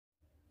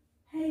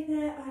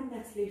there, I'm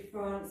Natalie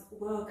France.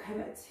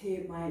 Welcome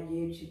to my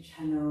YouTube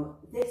channel.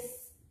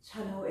 This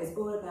channel is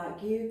all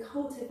about you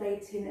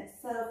cultivating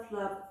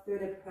self-love through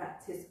the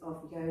practice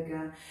of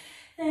yoga.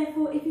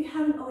 Therefore, if you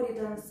haven't already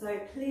done so,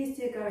 please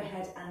do go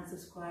ahead and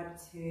subscribe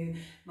to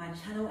my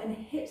channel and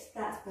hit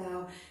that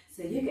bell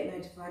so you get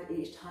notified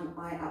each time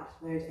I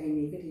upload a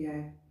new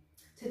video.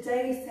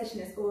 Today's session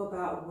is all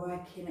about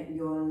working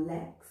your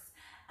legs,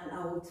 and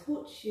I will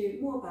talk to you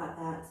more about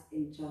that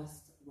in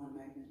just one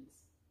moment.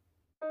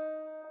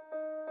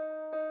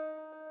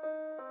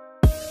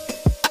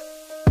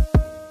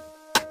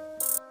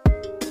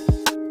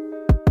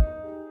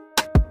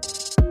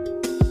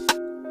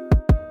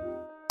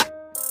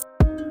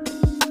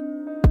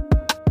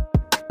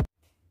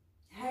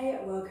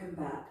 Welcome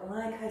back.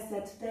 Like I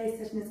said, today's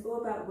session is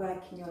all about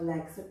working your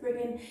legs, so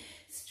bringing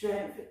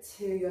strength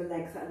to your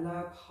legs, that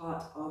lower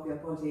part of your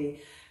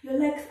body. Your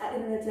legs at the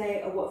end of the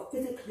day are what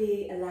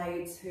physically allow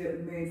you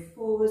to move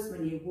forwards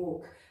when you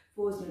walk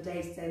forwards in your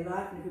day-to-day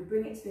life. And if we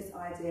bring it to this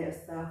idea of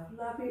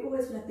self-love, we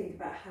always want to think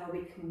about how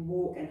we can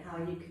walk and how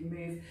you can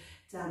move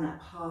down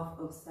that path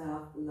of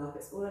self-love.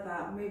 It's all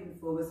about moving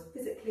forwards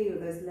physically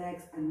with those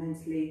legs and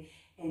mentally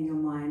in your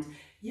mind.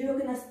 You're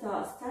going to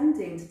start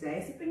standing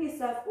today, so bring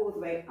yourself all the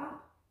way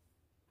up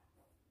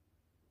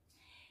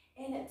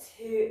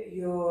into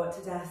your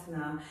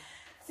Tadasana.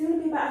 So you're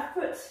going to be about a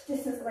foot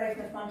distance away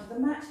from the front of the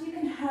mat. You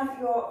can have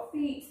your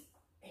feet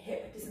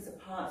hip distance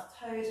apart,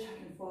 toes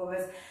tracking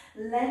forwards,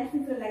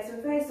 lengthen through the legs with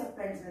a very soft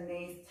bend in the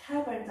knees,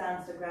 tailbone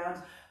down to the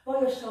ground,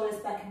 roll your shoulders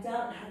back and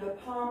down, and have your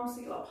palms,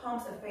 so your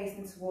palms are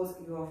facing towards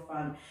your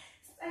front.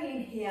 Stay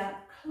in here,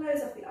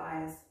 close off the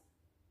eyes,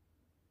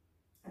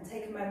 and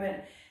take a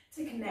moment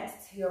to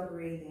connect to your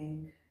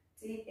breathing.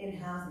 Deep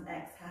inhales and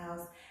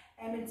exhales,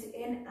 aiming to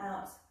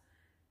inhale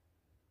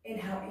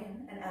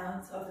in and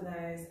out of the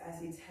nose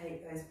as you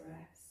take those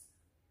breaths.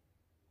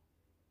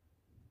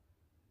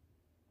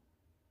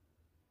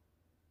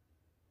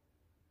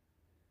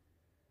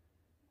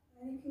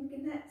 And you can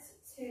connect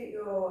to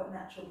your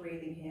natural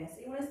breathing here. So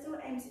you want to still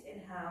aim to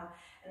inhale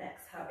and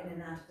exhale in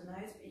and out of the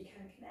nose, but you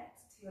can connect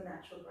to your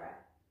natural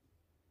breath.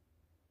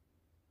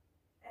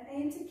 And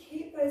aim to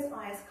keep those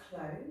eyes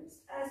closed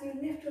as you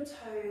lift your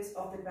toes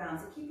off the ground.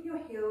 So keeping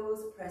your heels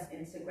pressed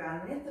into the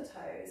ground, lift the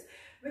toes,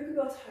 wiggle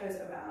your toes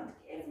around,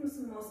 give them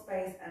some more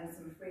space and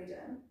some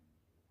freedom.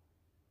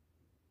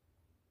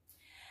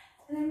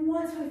 And then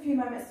once for a few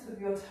moments with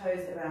your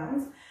toes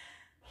around,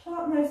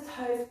 plant those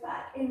toes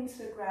back into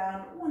the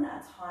ground one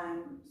at a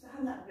time. So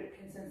having that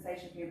rippling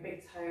sensation from your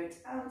big toe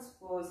down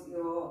towards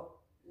your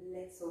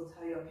little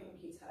toe, your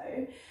pinky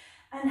toe.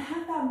 And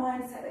have that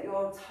mindset that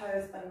your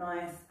toes are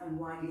nice and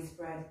widely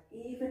spread,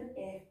 even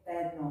if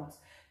they're not.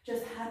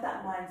 Just have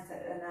that mindset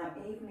that they're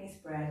now evenly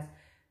spread,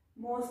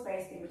 more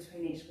space in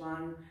between each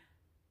one,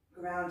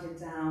 grounding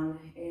down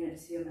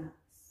into your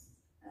mats.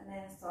 And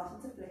then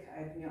starting to flicker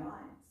open your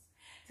eyes.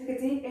 Take a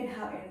deep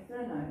inhale in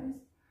through the nose.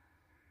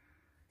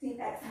 Deep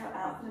exhale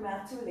out through the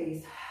mouth to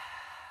release.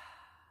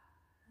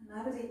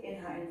 Another deep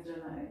inhale in through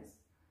the nose.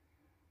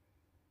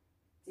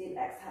 Deep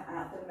exhale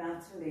out through the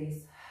mouth to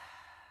release.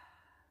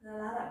 And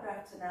allow that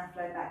breath to now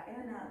flow back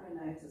in and out of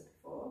your nose as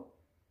before.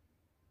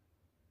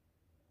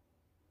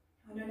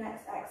 On your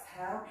next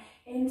exhale,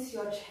 into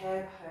your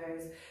chair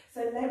pose.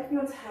 So lengthen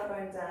your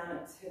tailbone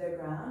down to the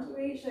ground.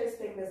 Reach those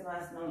fingers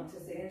nice and long to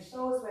the ceiling.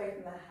 Shoulders away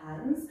from the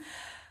hands.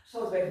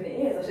 Shoulders away from the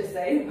ears, I should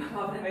say,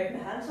 rather than away from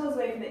the hands. Shoulders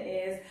away from the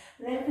ears.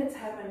 Lengthen the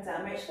tailbone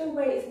down. Make sure the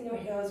weight is in your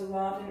heels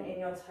rather than in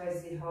your toes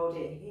as you hold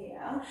it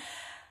here.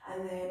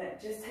 And then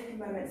just take a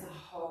moment to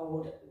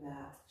hold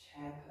that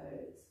chair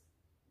pose.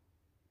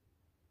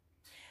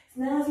 So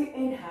now as you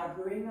inhale,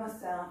 bring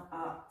yourself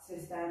up to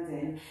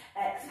standing.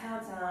 Exhale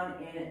down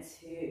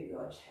into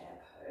your chair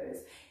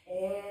pose.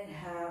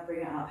 Inhale, bring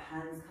it up,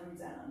 hands come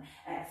down.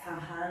 Exhale,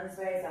 hands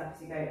raise up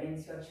as you go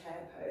into your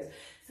chair pose.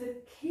 So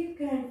keep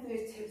going through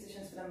these two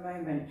positions for the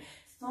moment,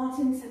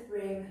 starting to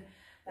bring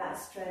that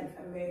strength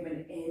and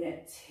movement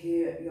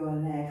into your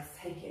legs.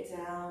 Take it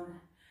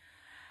down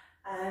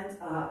and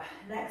up.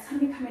 Next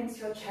time you come into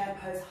your chair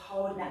pose,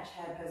 hold that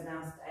chair pose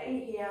now.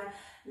 Stay here,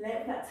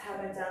 let that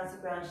tailbone down to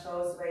the ground,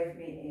 shoulders away from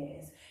the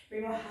ears.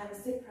 Bring your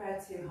hands to prayer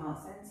to heart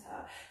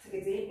center.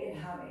 Take a deep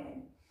inhale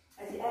in.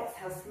 As you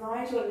exhale,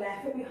 slide your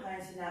left foot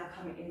behind you now,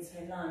 coming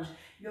into a lunge.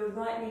 Your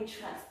right knee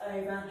tracks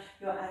over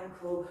your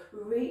ankle.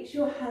 Reach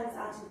your hands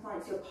out in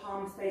front, your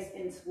palms face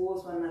in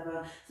towards one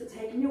another. So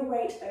taking your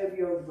weight over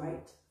your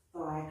right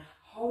thigh,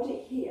 hold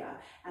it here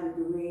and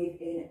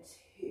breathe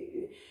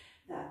into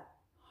that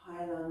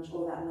high lunge,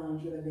 or that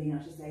lunge with a lean,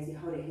 I should say, as you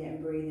hold it here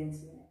and breathe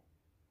into it.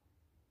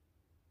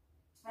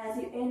 As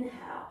you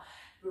inhale,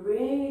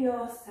 bring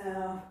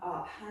yourself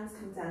up, hands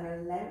come down,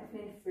 you're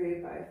lengthening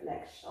through both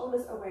legs,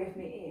 shoulders away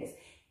from the ears.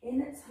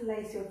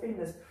 Interlace your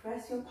fingers,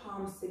 press your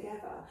palms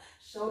together,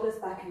 shoulders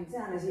back and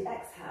down. As you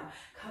exhale,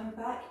 come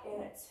back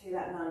into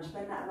that lunge,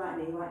 bend that right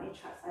knee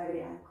tracks over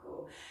the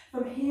ankle.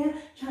 From here,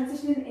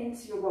 transitioning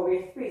into your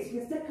warrior three. So you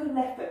can step your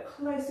left foot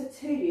closer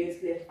to you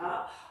to lift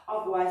up,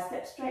 otherwise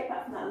step straight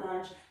back from that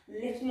lunge,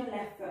 lifting your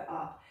left foot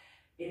up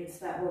into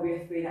that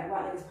warrior three. That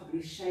right leg is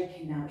probably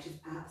shaking now, which is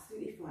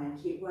absolutely fine.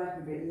 Keep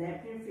working with it,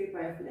 lengthening through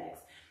both legs.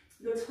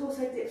 Your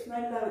torso dips no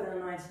lower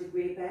than a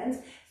 90-degree bend.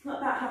 It's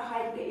not about how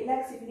high you can get your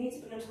legs. If you need to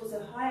bring your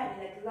torso higher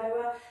and your leg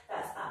lower,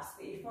 that's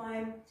absolutely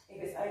fine.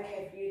 If it's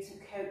okay for you to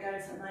go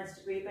into that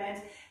 90-degree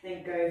bend,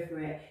 then go for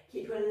it.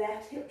 Keep your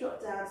left hip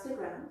drop down to the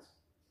ground.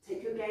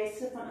 Take your gaze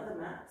to the front of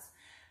the mat.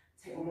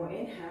 Take one more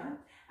inhale.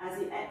 As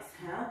you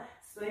exhale,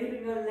 slowly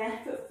bring your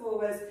left foot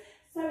forwards,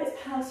 so it's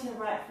pounting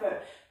your right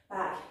foot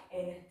back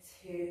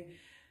into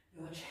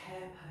your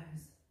chair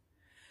pose.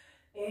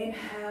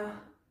 Inhale,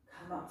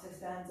 come up to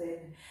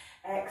standing.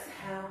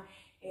 Exhale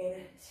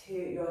into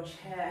your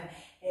chair.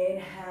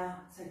 Inhale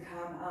to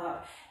come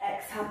up.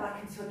 Exhale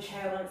back into your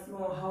chair once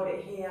more. Hold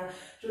it here.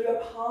 Draw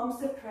your palms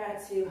to prayer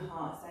to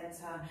heart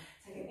center.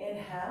 Take an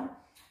inhale.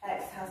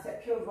 Exhale,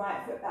 step your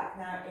right foot back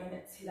now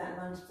into that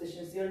lunge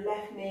position. So your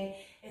left knee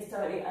is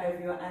directly over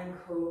your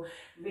ankle.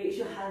 Reach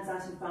your hands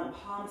out in front,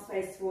 palms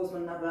face towards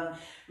one another.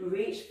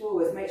 Reach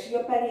forwards. Make sure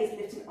your belly is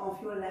lifting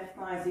off your left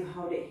thigh as you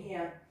hold it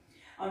here.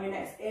 On your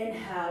next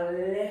inhale,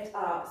 lift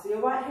up. So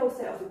your right heel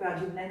set off the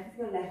ground. You lengthen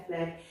your left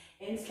leg.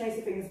 Interlace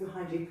your fingers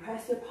behind you.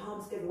 Press your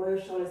palms together, roll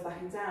your shoulders back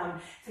and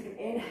down. Take an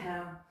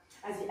inhale.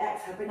 As you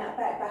exhale, bring that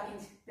bend back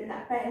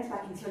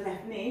into your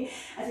left knee.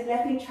 As your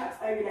left knee tracks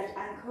over your left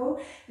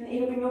ankle, then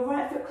either bring your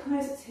right foot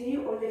closer to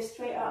you or lift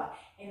straight up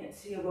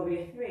into your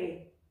warrior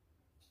three.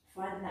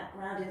 Finding that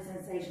grounding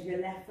sensation of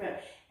your left foot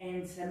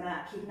into the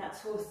mat, keeping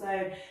that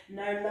torso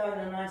no lower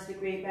than a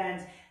 90-degree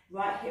bend.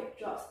 Right hip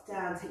drops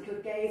down. Take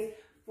your gaze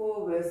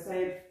forward,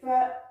 so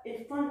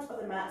in front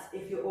of the mat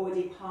if you're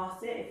already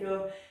past it. If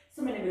you're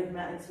somewhere in the middle of the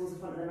mat, then towards the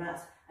front of the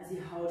mat as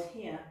you hold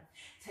here.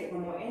 Take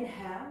one more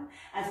inhale.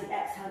 As you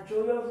exhale,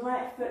 draw your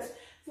right foot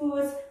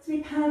forwards to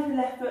be pound your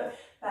left foot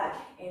back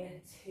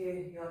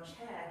into your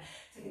chair.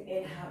 Take an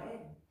inhale in.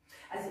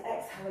 As you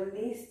exhale,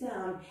 release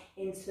down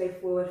into a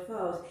forward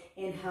fold.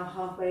 Inhale,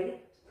 halfway lift.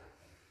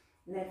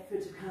 Left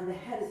foot around the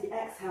head. As you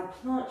exhale,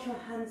 plant your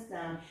hands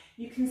down.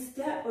 You can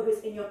step, or if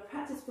it's in your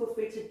practice, feel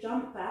free to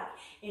jump back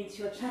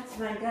into your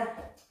Chaturanga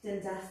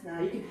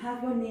Dandasana. You can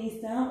have your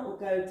knees down or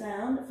go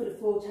down for the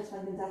full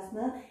Chaturanga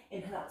Dandasana.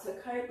 Inhale up to a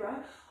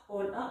cobra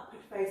or an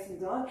upward facing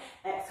dog.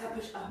 Exhale,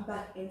 push up and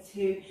back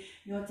into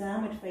your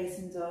downward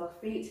facing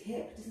dog. Feet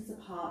hip distance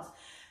apart.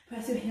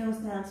 Press your heels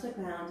down to the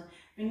ground.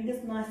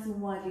 Fingers nice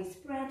and widely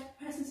spread.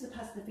 Press into the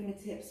pads of the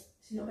fingertips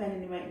so you're not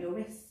bending any weight in your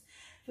wrists.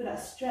 Feel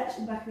that stretch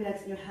in the back of your legs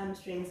and your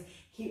hamstrings.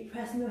 Keep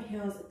pressing your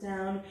heels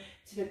down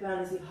to the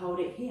ground as you hold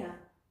it here.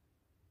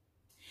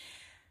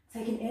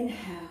 Take an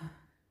inhale.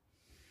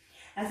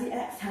 As you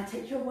exhale,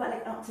 take your right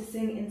leg up to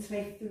sink into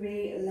a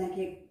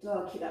three-legged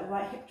dog. Keep that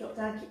right hip drop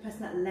down, keep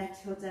pressing that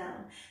left heel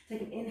down.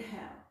 Take an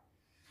inhale.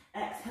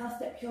 Exhale,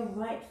 step your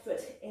right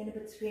foot in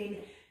between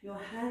your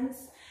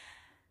hands.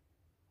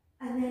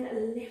 And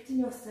then lifting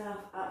yourself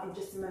up in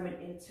just a moment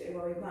into a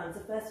warrior one.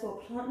 So first of all,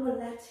 plant your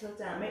left heel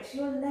down. Make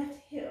sure your left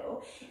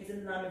heel is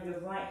in line with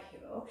your right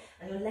heel,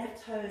 and your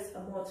left toes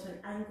are more to an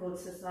angle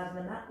to the side of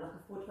the mat, like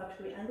a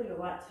 45-degree angle. Your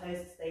right toes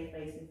stay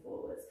facing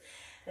forwards.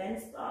 Then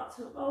start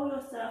to roll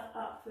yourself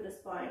up through the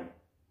spine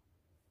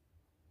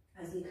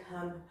as you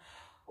come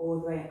all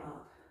the way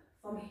up.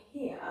 From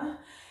here,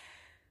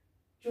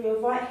 draw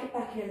your right hip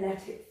back and your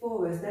left hip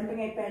forwards. Then bring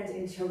a bend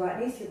into your right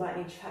knee, so your right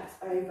knee tracks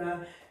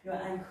over your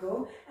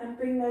ankle, and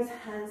bring those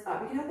hands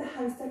up. You can have the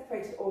hands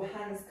separated or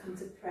hands come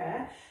to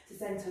prayer, to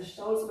center,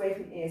 shoulders away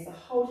from ears. So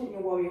hold it in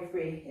your warrior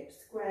three, hips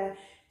square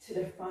to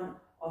the front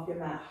of your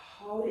mat.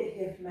 Hold it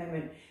here for a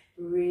moment.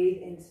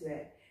 Breathe into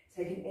it.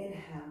 Take an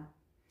inhale.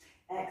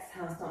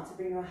 Exhale, start to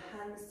bring your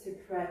hands to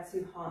prayer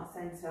to heart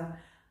center.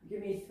 I'm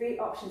giving you three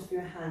options for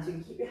your hands. You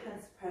can keep your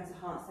hands to prayer to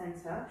heart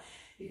center.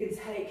 You can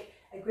take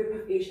a grip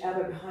of each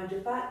elbow behind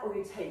your back, or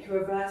you take your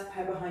reverse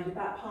prayer behind your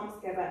back, palms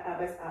together,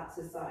 elbows out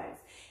to the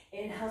sides.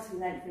 Inhale to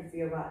lengthen through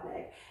your right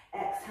leg.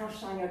 Exhale,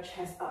 shine your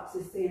chest up to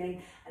the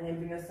ceiling, and then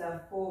bring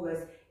yourself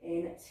forwards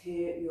into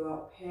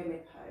your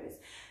pyramid pose.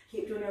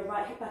 Keep drawing your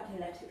right hip back and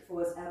your left hip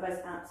forwards, elbows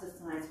out to the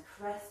sides.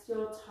 Press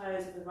your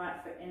toes of the right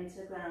foot into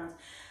the ground.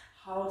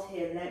 Hold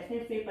here,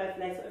 lengthening through both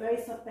legs, but a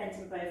very soft bend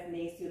in both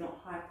knees so you're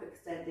not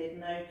hyperextended.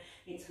 No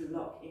need to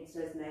lock into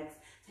those legs.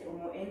 Take one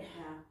more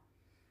inhale.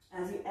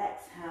 As you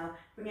exhale,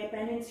 bring a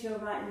bend into your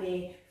right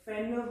knee,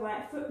 frame your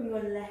right foot, bring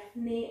your left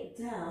knee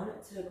down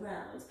to the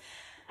ground,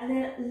 and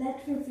then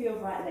lengthen through your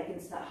right leg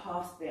into that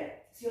half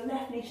split. So your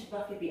left knee should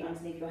roughly be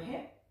underneath your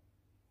hip.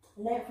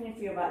 Lengthening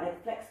through your right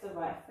leg, flex the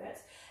right foot.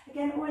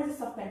 Again, always a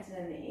soft bend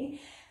in the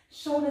knee.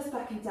 Shoulders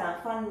back and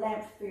down, find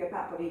length through your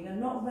back body. You're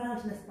not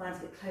rounding the spine to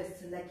get closer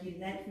to the leg, you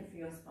lengthen through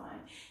your spine.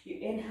 You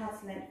inhale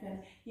to lengthen,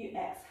 you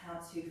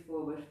exhale to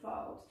forward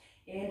fold.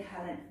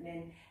 Inhale,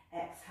 lengthening,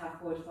 exhale,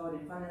 forward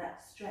folding. Finding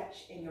that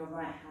stretch in your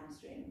right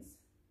hamstrings.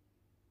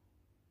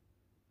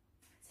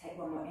 Take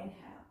one more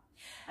inhale.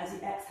 As you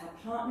exhale,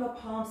 plant your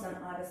palms on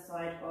either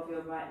side of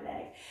your right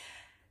leg.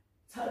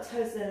 Tuck the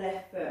toes to the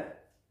left foot.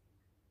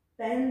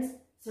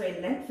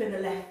 Lengthen the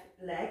left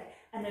leg,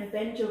 and then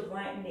bend your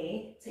right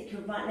knee. Take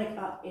your right leg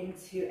up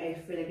into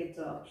a three-legged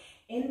dog.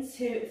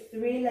 Into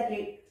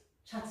three-legged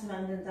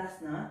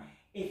Chaturanga.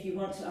 If you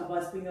want to,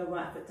 otherwise bring your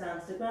right foot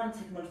down to the ground,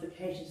 take a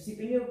modification. So you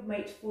bring your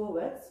weight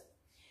forwards,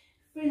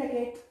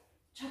 three-legged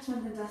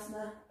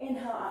Chaturanga.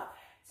 Inhale up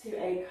to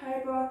a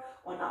cobra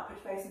or an upward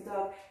facing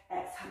dog.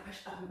 Exhale,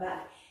 push up and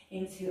back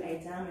into a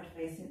downward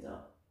facing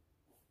dog.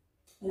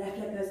 Left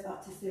leg goes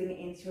up to ceiling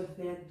into your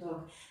third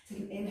dog. Take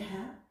an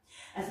inhale.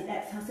 As you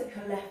exhale, stick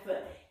your left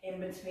foot in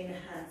between the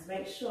hands.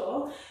 Make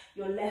sure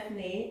your left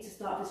knee, to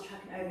start with, is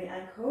tracking over the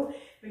ankle.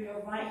 Bring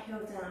your right heel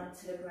down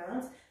to the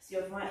ground. So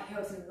your right heel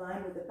is in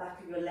line with the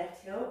back of your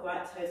left heel.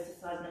 Right toes to the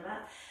side of the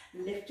mat.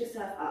 Lift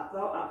yourself up,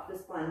 roll up the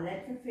spine.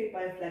 Lengthen through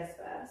both legs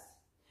first.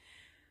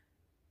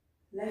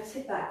 Left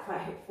hip back,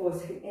 right hip forward.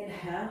 Take an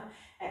inhale.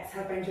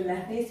 Exhale, bend your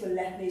left knee, so your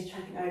left knee is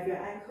tracking over your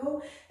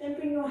ankle. Then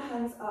bring your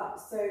hands up,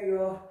 so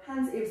your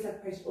hands are either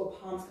separated or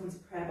palms come to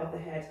prayer above the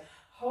head.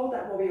 Hold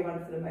that warrior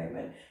one for the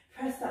moment.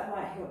 Press that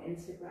right heel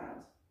into the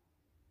ground.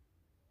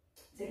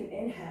 Take an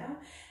inhale.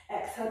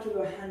 Exhale, draw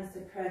your hands to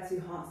prayer to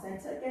heart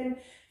center. Again,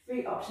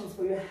 3 options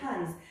for your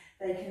hands.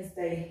 They can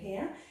stay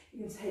here.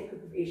 You can take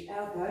grip of each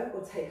elbow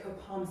or take your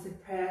palms to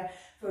prayer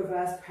for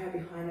reverse prayer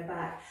behind the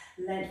back.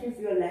 Lengthen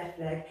through your left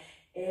leg.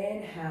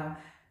 Inhale.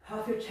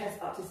 Puff your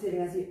chest up to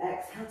ceiling as you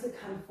exhale to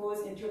come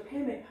forwards into your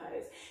pyramid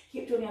pose.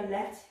 Keep drawing your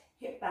left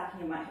hip back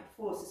and your right hip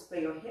forwards to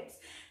square your hips.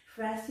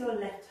 Press your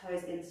left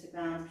toes into the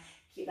ground.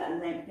 Keep that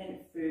lengthening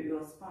through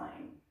your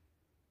spine.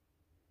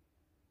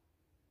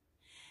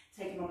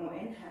 Take one more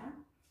inhale.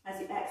 As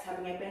you exhale,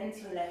 bring your bend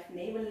into your left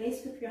knee.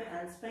 Release with your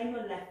hands. Frame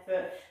your left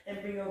foot.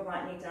 Then bring your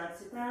right knee down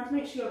to the ground.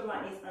 Make sure your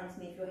right knee is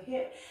underneath your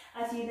hip.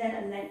 As you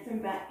then lengthen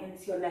back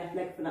into your left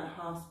leg for that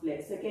half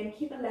split. So again,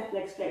 keep the left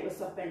leg straight with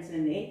soft bend in the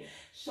knee.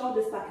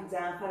 Shoulders back and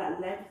down. Find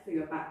that length through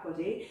your back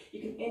body.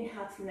 You can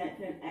inhale to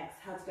lengthen and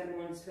exhale to go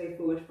more into a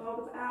forward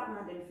fold without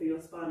landing through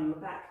your spine and your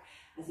back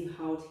as you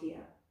hold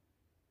here.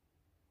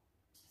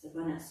 So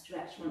find that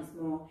stretch once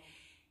more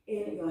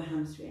in your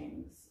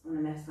hamstrings. On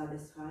the left side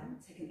this time.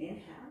 Take an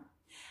inhale.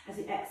 As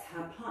you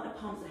exhale, plant the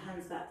palms of the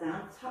hands back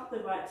down, tuck the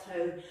right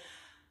toe,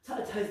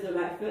 tuck the toes of the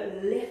right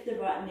foot, lift the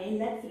right knee,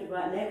 lengthen the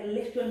right leg,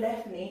 lift your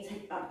left knee,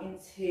 take it up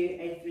into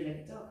a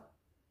 3-legged dog.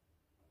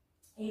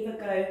 Either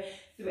go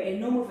through a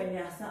normal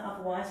vinyasa,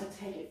 otherwise you'll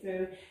take it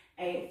through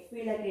a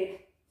three-legged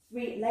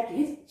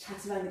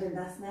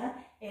Chaturanga.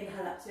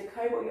 Inhale up to a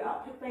cobra or your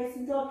upward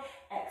facing dog,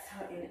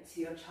 exhale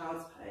into your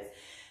child's pose.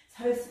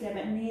 Toes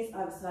together, knees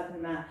either side of the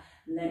mat,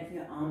 lengthen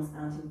your arms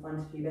out in front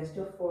of you, rest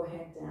your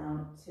forehead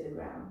down to the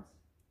ground.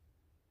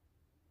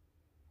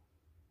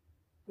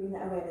 Bring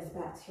that awareness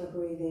back to your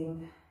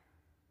breathing.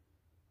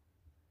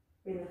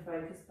 Bring the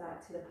focus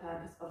back to the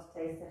purpose of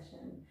today's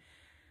session.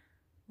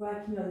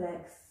 Working your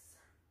legs,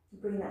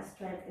 bring that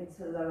strength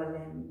into the lower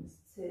limbs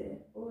to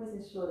always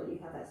ensure that you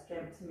have that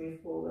strength to move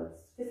forwards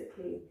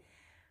physically,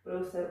 but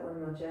also on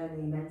your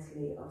journey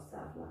mentally of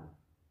self-love.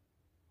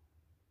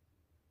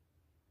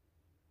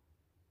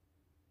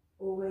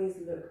 Always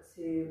look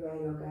to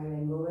where you're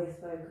going, always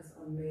focus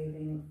on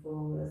moving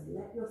forwards.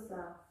 Let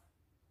yourself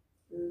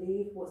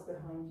leave what's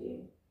behind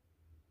you.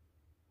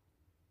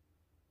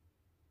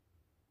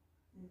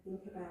 And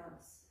think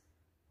about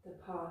the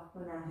path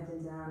we're now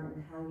heading down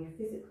and how you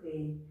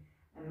physically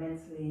and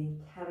mentally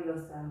carry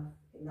yourself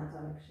in that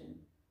direction.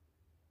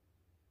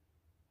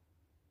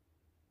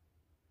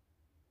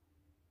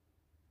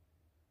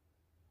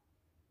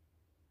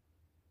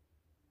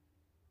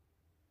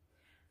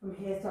 From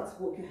here, start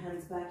to walk your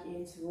hands back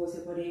in towards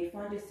your body.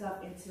 Find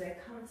yourself into a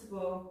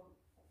comfortable,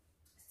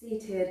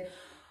 seated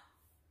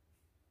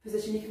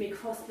position. You can be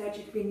cross-legged,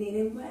 you can be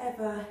kneeling,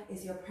 whatever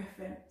is your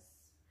preference.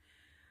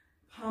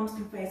 Palms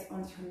can face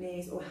onto your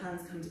knees or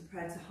hands come to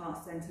prayer to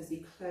heart center as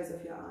you close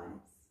off your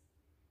eyes.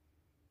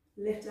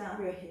 Lift out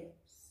of your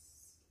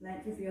hips,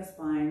 lengthen through your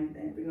spine,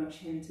 then bring your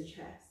chin to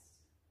chest.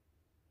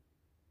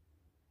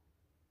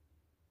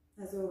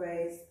 As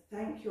always,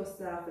 thank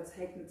yourself for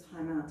taking the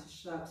time out to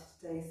show up to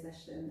today's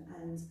session,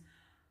 and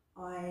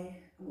I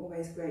am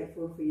always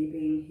grateful for you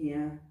being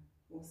here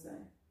also.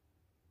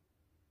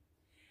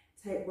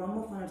 Take one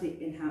more final deep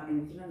inhale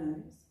in through the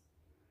nose.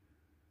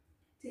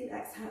 Deep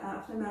exhale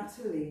out through the mouth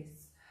to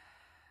release.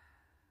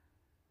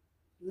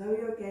 Lower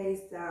your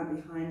gaze down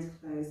behind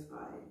closed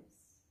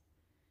eyes.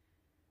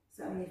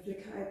 So when you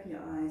flicker open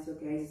your eyes, your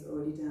gaze is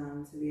already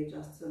down to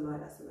readjust to the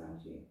light that's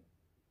around you.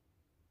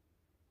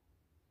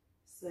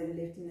 Slowly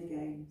lifting the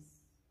gaze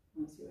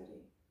once you're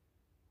ready.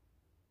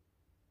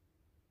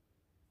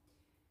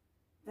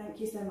 Thank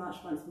you so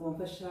much once more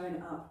for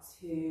showing up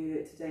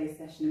to today's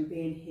session and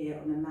being here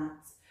on the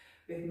mat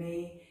with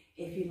me.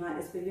 If you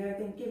like this video,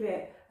 then give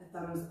it a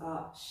thumbs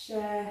up,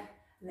 share,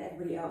 and let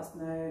everybody else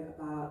know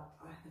about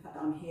the fact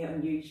that I'm here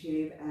on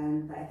YouTube,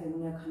 and that if they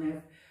want to kind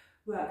of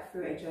work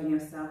through a journey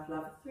of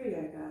self-love through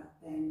yoga,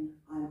 then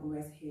I'm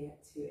always here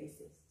to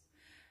assist.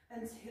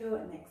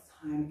 Until next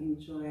time,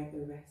 enjoy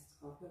the rest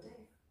of your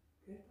day.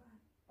 Goodbye.